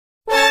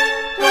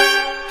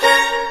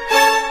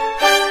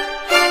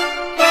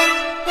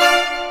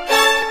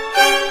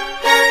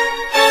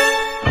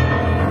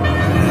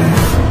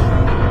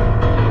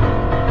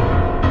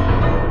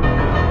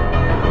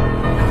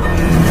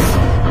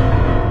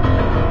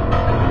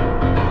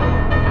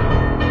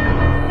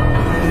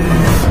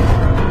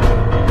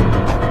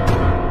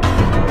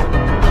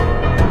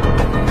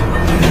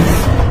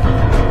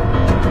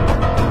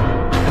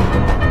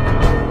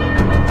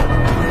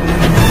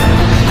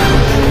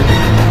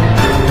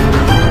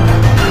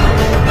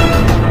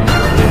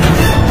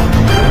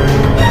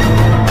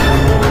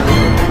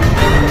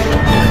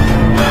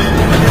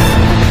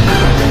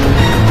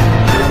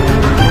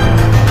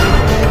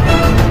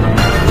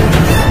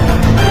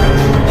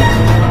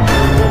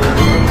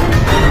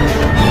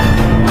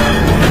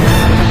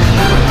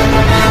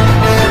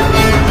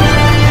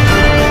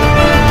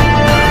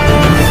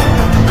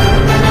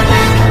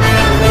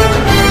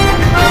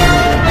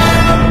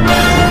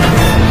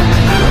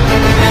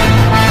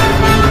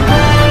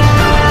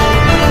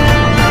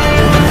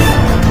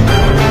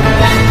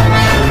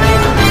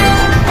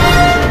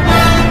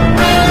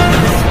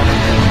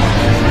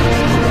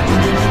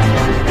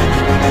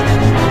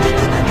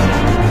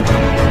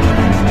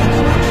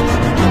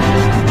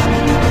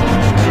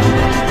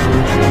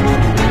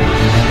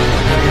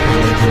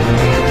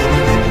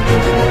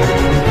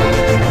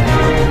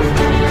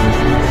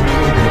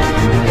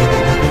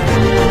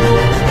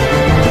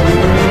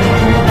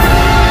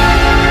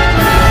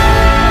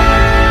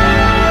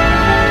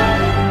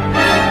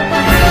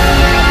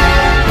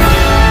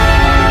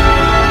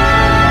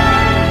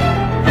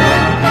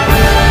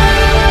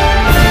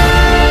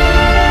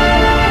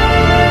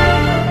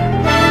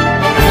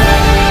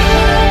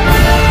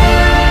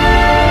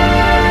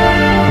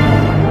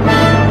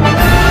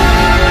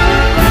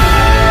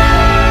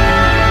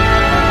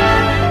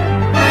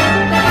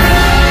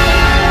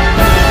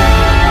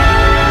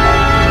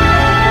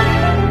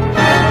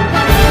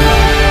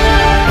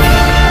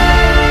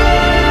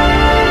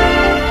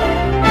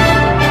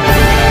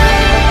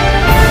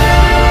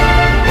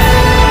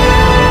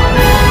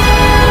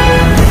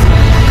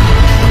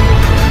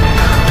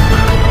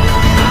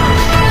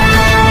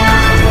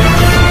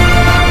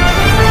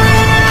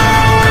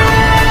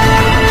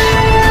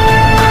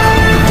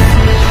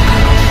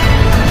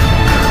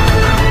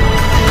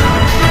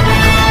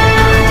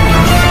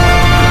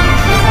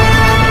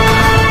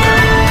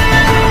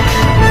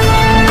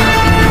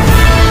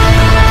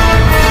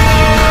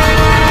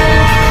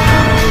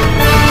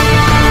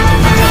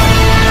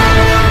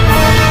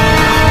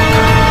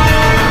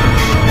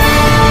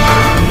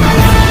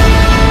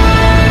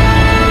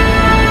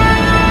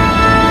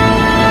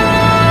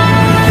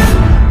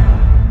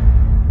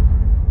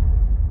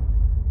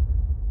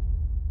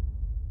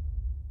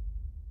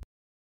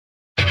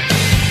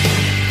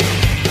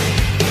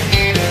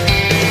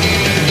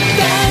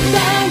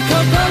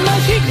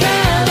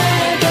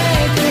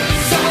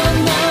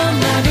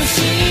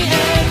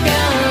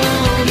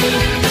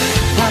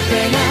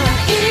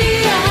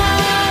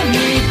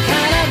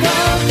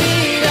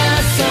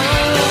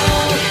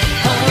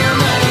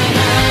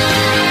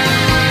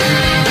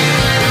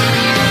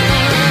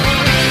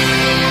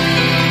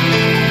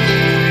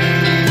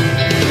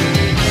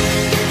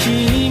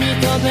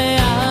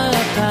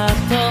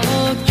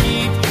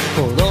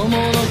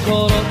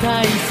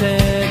切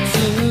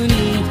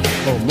に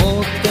思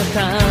ってた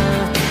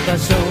場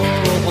所を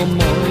思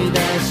い出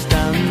した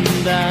ん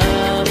だ。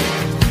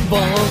僕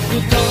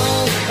と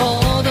踊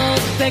っ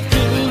てく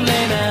れ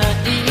な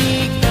い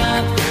か、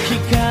光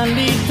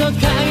と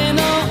影の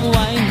ワ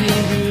インデ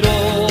ィングロ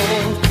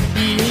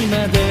ー。今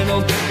でも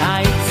あ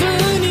いつ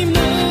に夢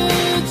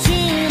中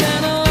な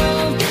の。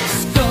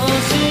少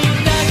し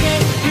だけ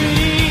振り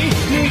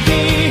向き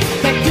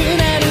たく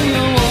なる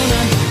ような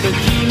時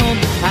も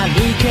ある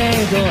け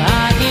ど、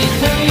愛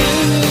という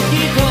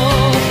人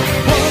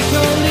誇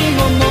りを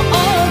持っ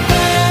て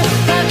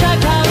戦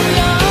う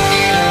よ。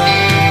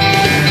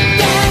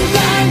だんだ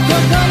ん心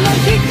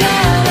惹か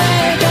れ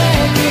て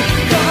く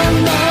こ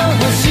の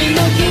星の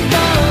希望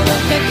の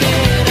かけ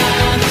ら。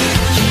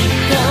きっ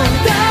と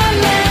誰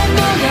も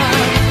が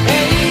永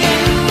遠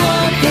を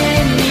手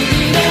に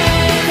入れ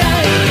た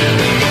い。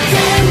全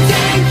然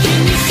気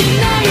にし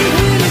ないふ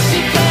りし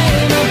て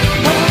も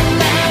ほ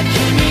ら君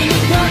に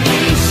恋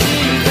し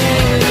て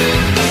る。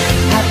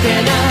果てな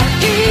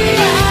い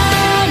闇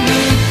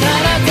か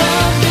ら飛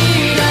び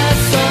出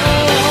そう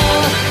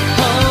5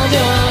秒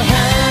半。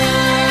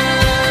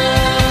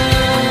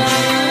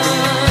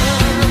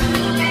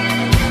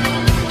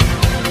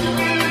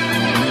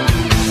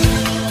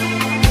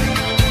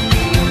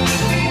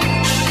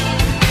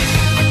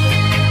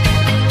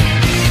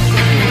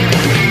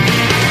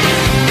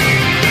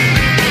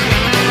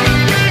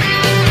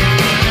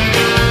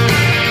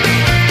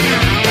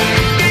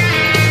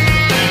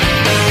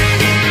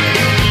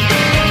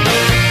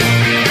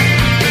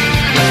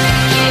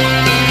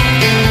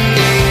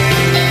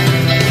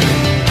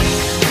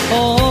怒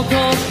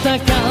った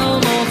顔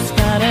も疲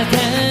れて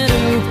る。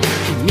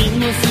君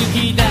も好き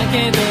だけ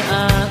どあ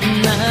ん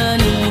な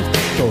に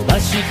飛ば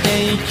して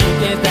生き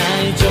て大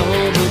丈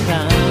夫か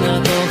な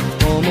と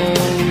思う。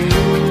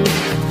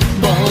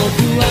僕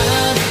は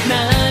何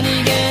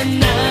気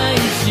ない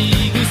仕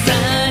草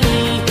に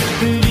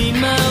振り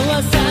回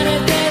され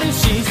てるし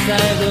サイ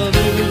ドル。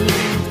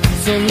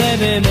それ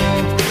でも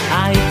あ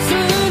いつ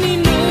に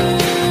夢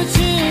中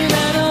な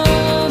の。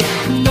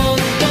もっ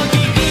と聞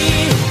き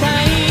た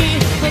い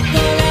こと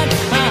が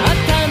あっ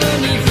たの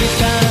に、二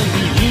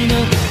人の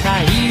会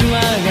話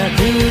が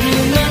車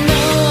の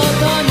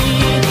音に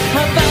阻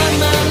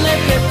まれ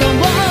て通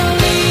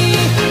り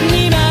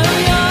に舞う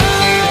よ。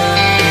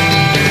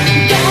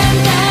だん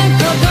だん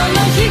心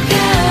惹か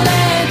れ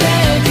て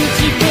く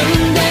自分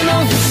でも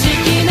不思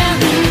議なん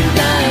だ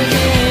け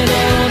ど、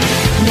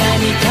何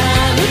か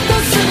あると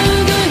す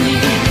ぐに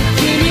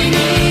君に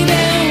電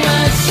話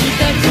し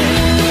たく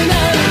な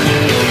る。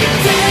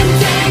全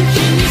然気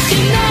にし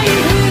ない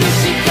ふり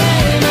して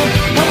も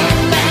ほ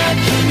ら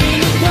君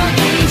に恋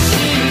し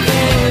て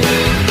る。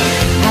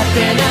果て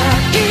ない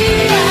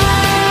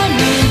闇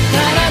か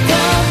ら飛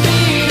び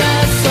出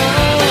そう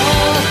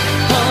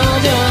5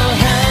秒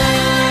半。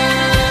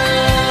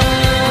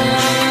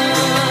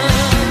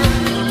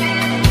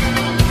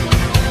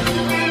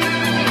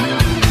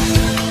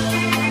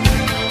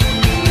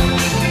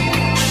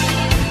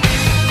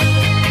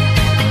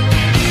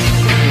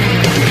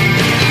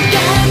だ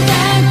んだ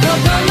ん心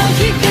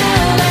惹か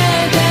れ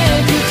て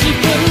く自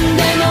分で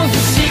も不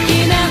思議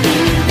なん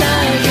だ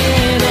け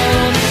ど、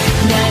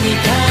何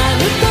かあ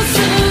るとす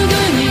ぐ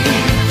に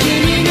君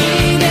に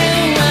電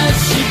話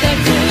した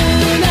く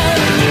なる。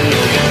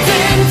全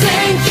然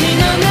気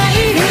のない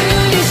ふ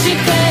りし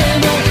て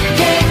も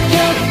結局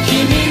君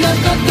の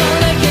こと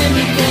だけ見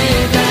て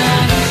た。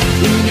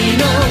海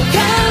の彼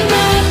方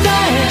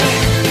へ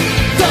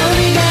飛び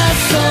出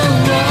そう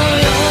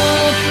よ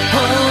Oh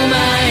my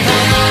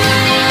heart。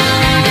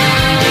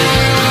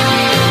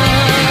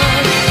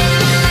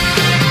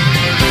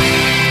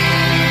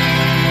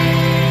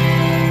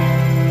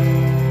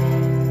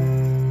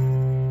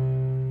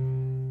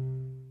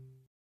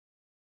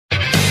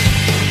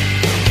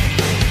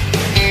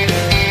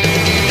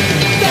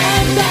だ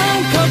んだ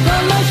ん心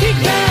惹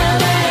か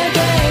れて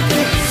く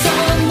そ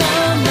の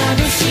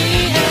眩し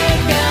い笑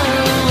顔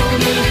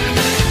に、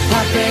果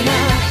てな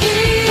い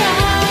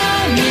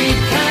闇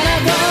から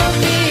飛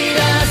び出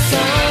そ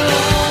う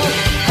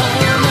Oh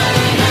my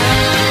heart。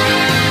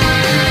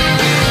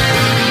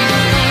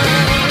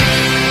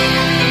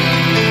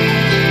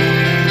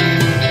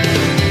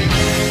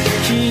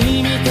 君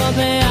と出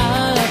会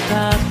った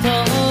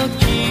時、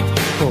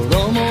子供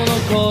の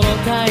頃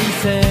大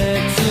切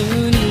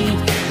に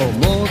思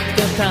って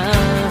た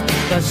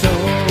場所を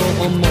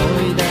思い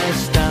出し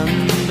たん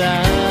だ。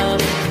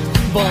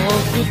僕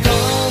と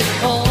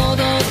踊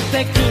って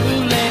く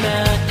れな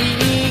い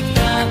か、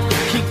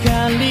光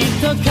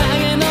と影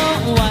の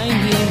ワイン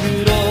ディ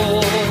ングロ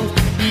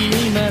ー。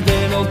今で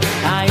も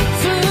あい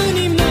つに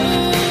夢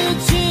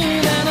中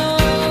なの。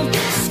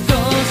少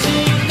し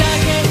だ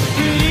け振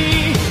り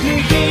向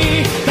き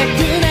たく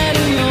なる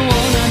よう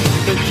な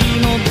時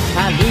もあ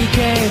るけ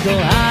ど、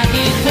愛と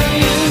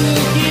いう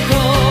人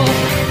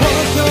誇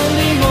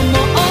りを持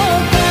っ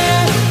て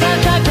戦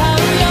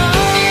うよ。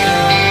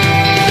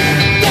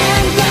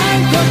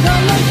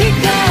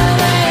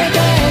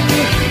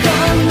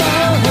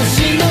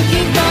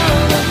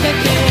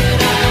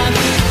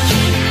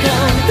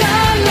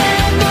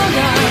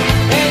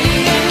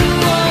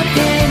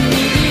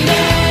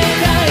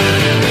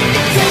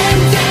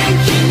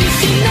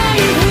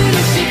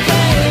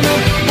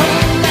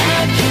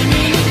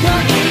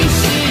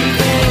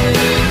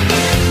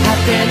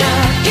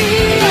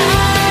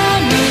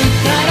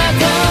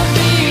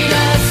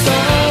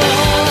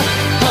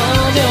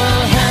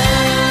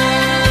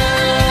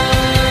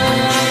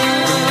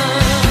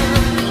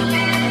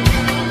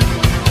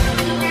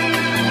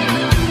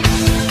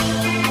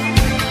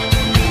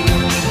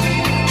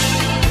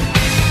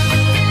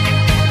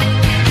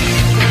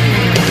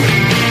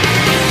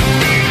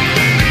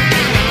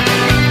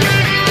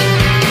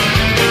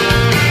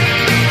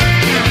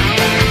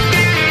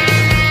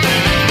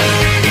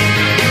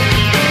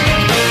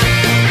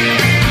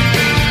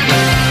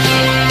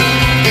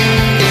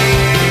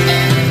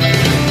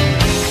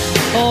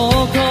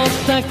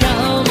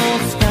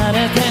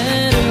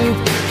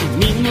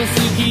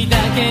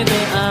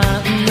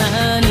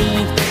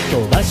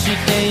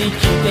して生き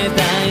て大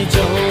丈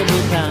夫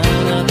か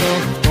なと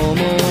思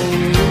う。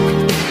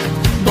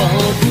僕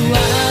は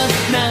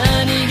何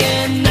気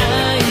な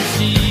い仕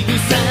草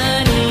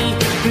に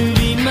振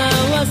り回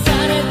さ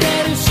れて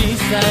るし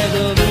さえど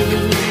る。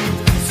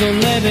それ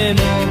でも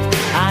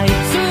あいつ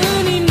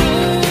に夢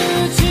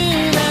中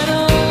なの。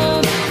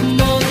も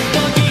っと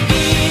聞き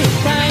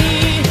たい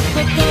こ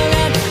とが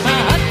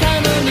あった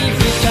のに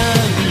二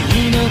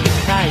人の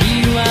会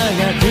話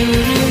が車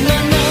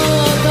の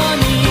音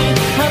に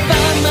阻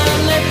ま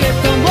れて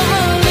遠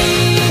り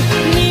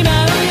に舞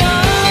うよ。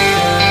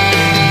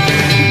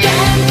だ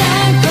んだ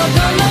ん心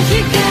惹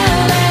か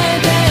れ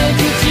てく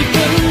自分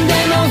で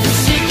も不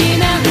思議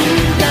なん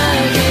だ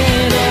け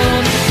ど、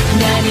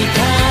何か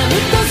ある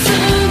とす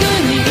ぐ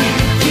に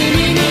君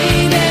に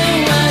電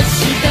話し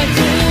たく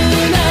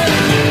なる。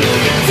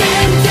全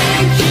然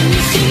気に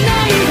しな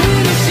いふ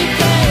りして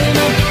も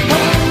ほ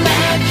ら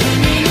君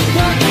に恋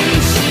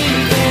し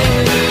て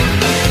る。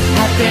果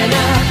てな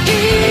い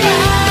闇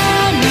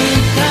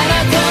から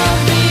飛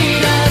び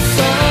出そ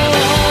う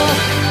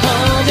歩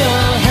上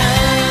半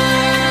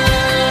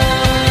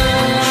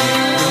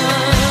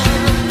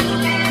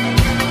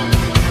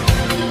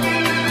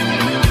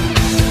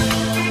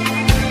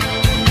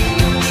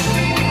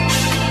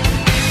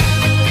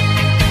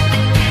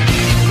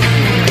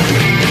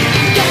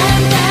だ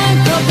んだ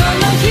ん心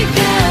惹か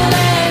れ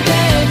て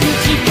く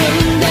自分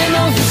でも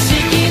不思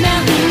議な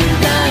ん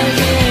だけ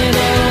ど、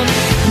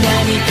何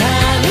か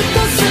あると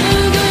す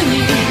ぐ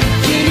に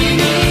君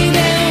に電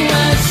話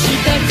し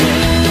たく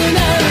な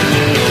る。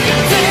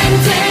全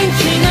然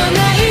気のな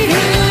いふ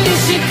り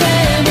して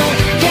も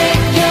結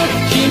局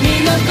君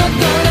のこ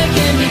とだけ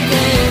見て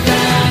た。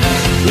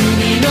海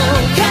の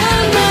彼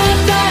方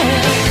へ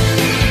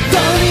飛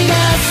び出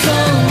そ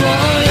う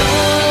よ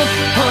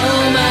Oh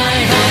my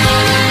heart。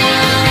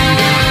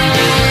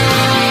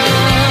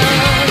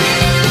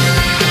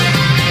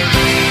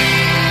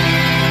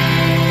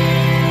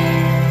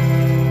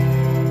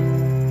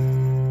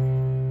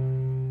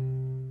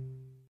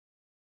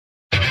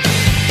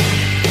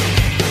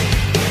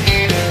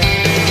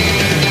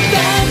 だ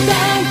んだ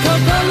ん心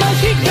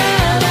惹か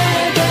れ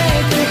て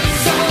く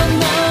そ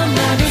の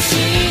眩し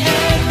い笑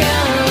顔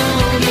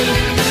に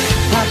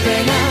果て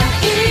な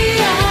い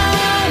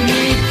闇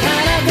か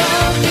ら飛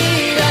び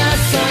出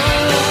そう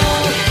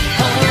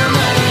Oh my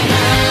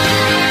heart。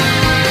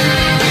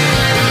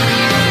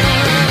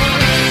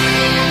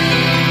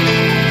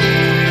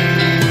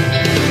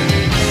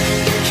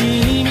 君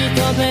と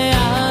出会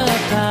っ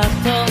た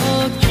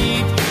時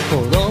子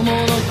供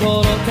の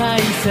頃大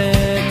切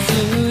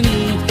に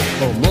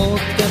思っ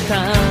てた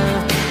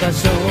場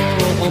所を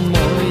思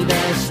い出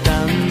した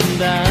ん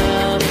だ。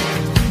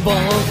僕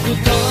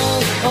と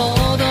踊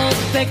っ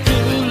てく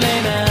れ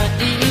な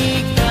い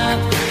か、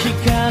光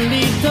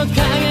と影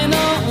の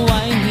ワ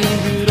イン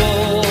風呂。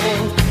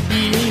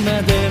今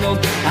でも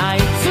あい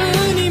つ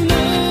に夢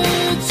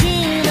中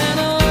なの。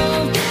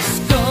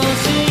少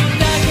し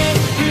だけ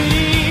振り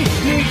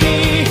向き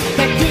た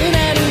くな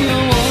るよ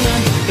うな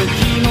時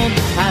も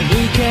ある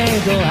け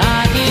ど、愛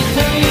と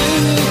勇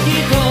気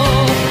と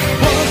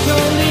誇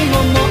りを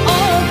持っ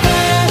て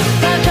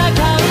戦う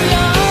よ。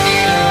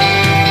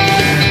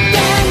だ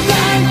んだ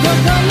ん心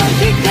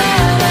惹か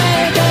れ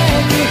て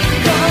く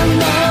こ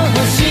の星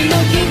の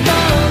希望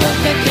の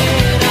かけ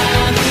ら。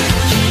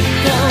きっ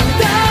と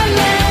誰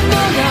も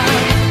が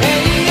永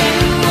遠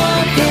を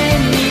手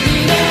に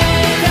入れ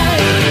た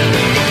い。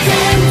全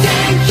然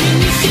気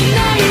にしな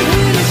いふ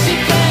りし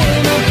て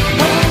も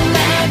ほら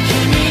君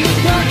に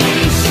恋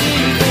し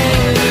て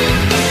る。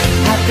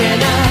果てな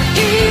い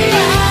闇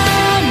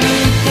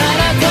か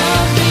ら飛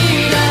び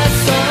出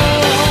そう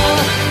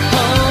歩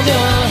上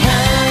半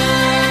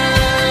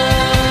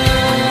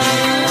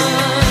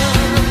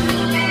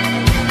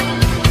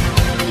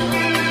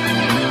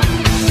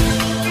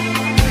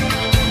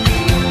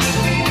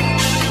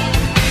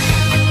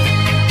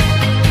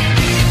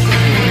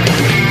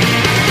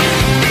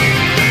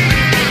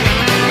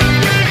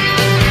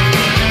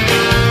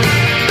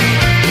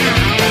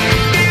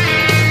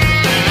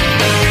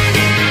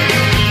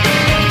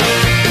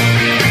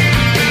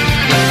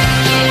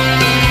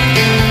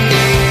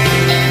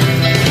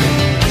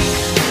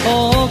怒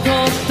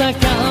った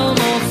顔も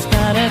疲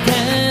れて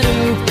る。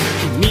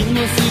君も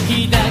好き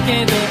だけ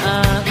どあ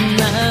ん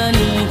なに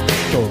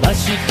飛ばし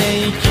て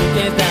生き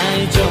て大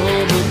丈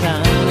夫か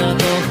な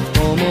と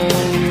思う。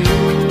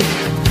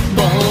僕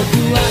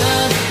は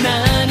何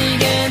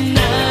気な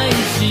い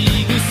仕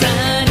草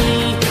に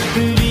振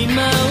り回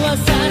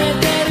され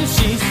てるし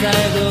さえ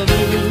どる。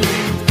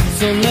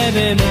それで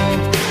も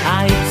あ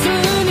いつ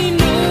に夢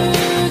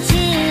中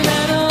な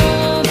の。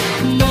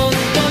もっと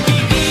聞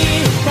き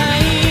たい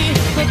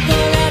こと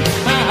が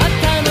あっ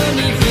たのに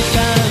二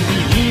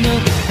人の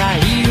会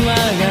話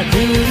が車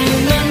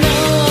の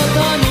音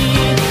に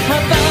阻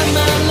ま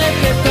れ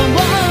て遠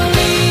り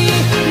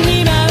に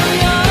舞う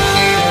よ。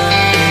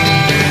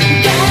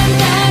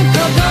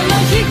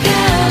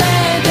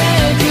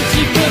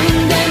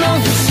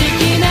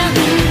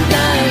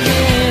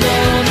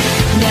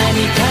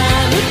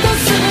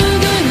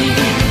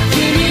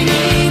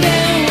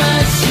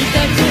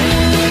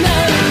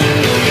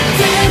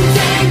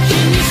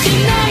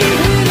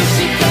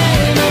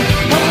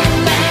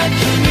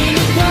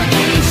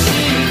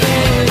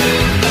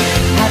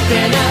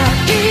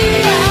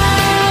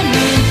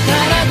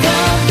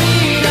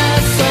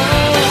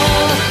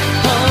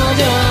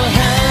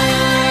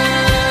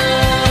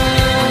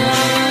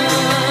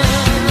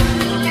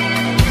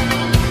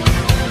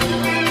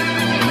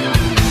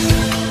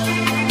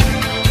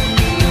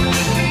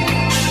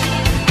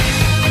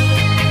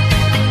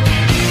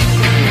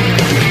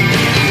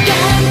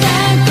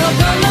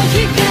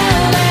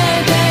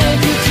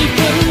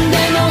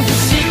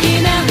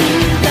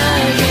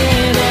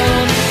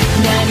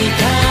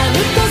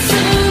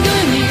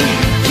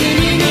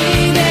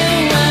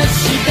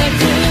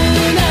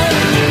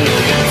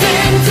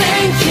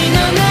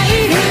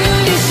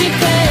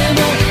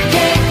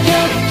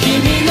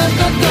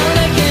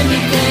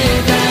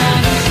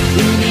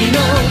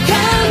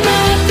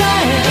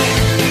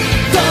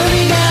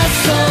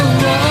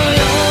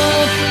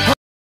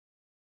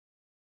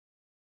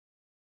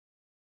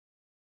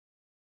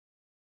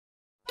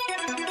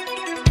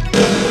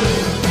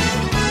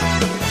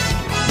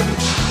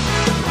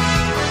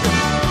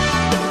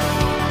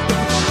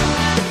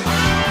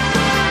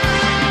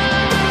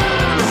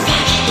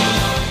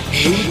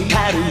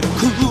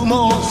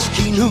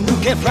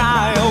抜け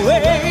Fly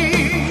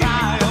away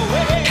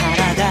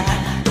体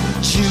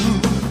中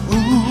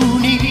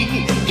に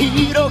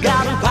広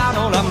がるパ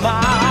ノラ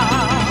マ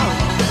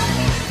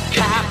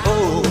顔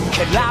を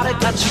蹴られ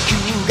た地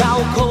球